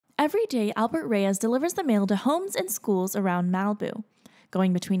Every day, Albert Reyes delivers the mail to homes and schools around Malibu.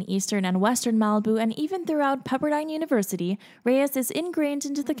 Going between eastern and western Malibu and even throughout Pepperdine University, Reyes is ingrained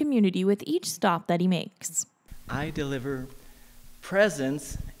into the community with each stop that he makes. I deliver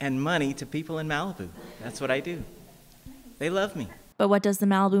presents and money to people in Malibu. That's what I do. They love me. But what does the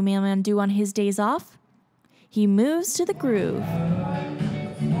Malibu mailman do on his days off? He moves to the groove,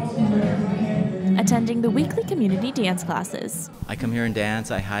 attending the weekly community dance classes. I come here and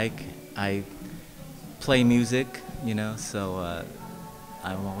dance, I hike, I play music, so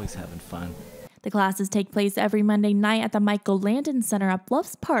I'm always having fun. The classes take place every Monday night at the Michael Landon Center at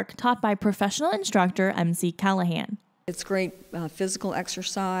Bluffs Park, taught by professional instructor MC Callahan. It's great physical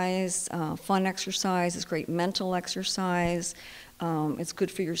exercise, fun exercise, it's great mental exercise, it's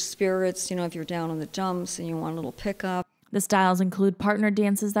good for your spirits, if you're down in the dumps and you want a little pickup. The styles include partner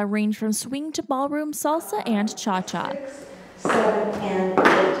dances that range from swing to ballroom, salsa, and cha-cha. 6, 7, and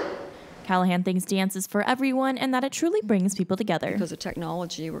 8. Callahan thinks dance is for everyone and that it truly brings people together. Because of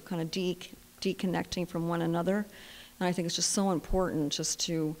technology, we're kind of deconnecting from one another, and I think it's just so important just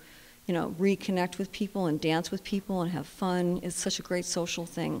to, reconnect with people and dance with people and have fun. It's such a great social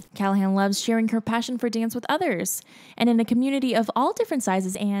thing. Callahan loves sharing her passion for dance with others, and in a community of all different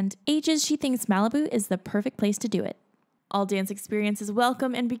sizes and ages, she thinks Malibu is the perfect place to do it. All dance experience is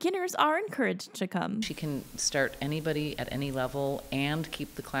welcome and beginners are encouraged to come. She can start anybody at any level and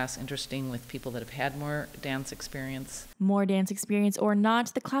keep the class interesting with people that have had more dance experience. More dance experience or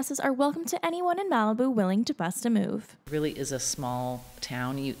not, the classes are welcome to anyone in Malibu willing to bust a move. It really is a small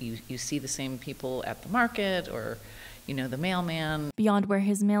town. You see the same people at the market or, the mailman. Beyond where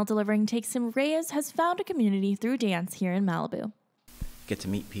his mail delivering takes him, Reyes has found a community through dance here in Malibu. Get to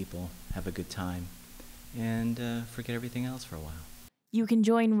meet people, have a good time, and forget everything else for a while. You can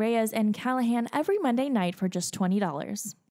join Reyes and Callahan every Monday night for just $20.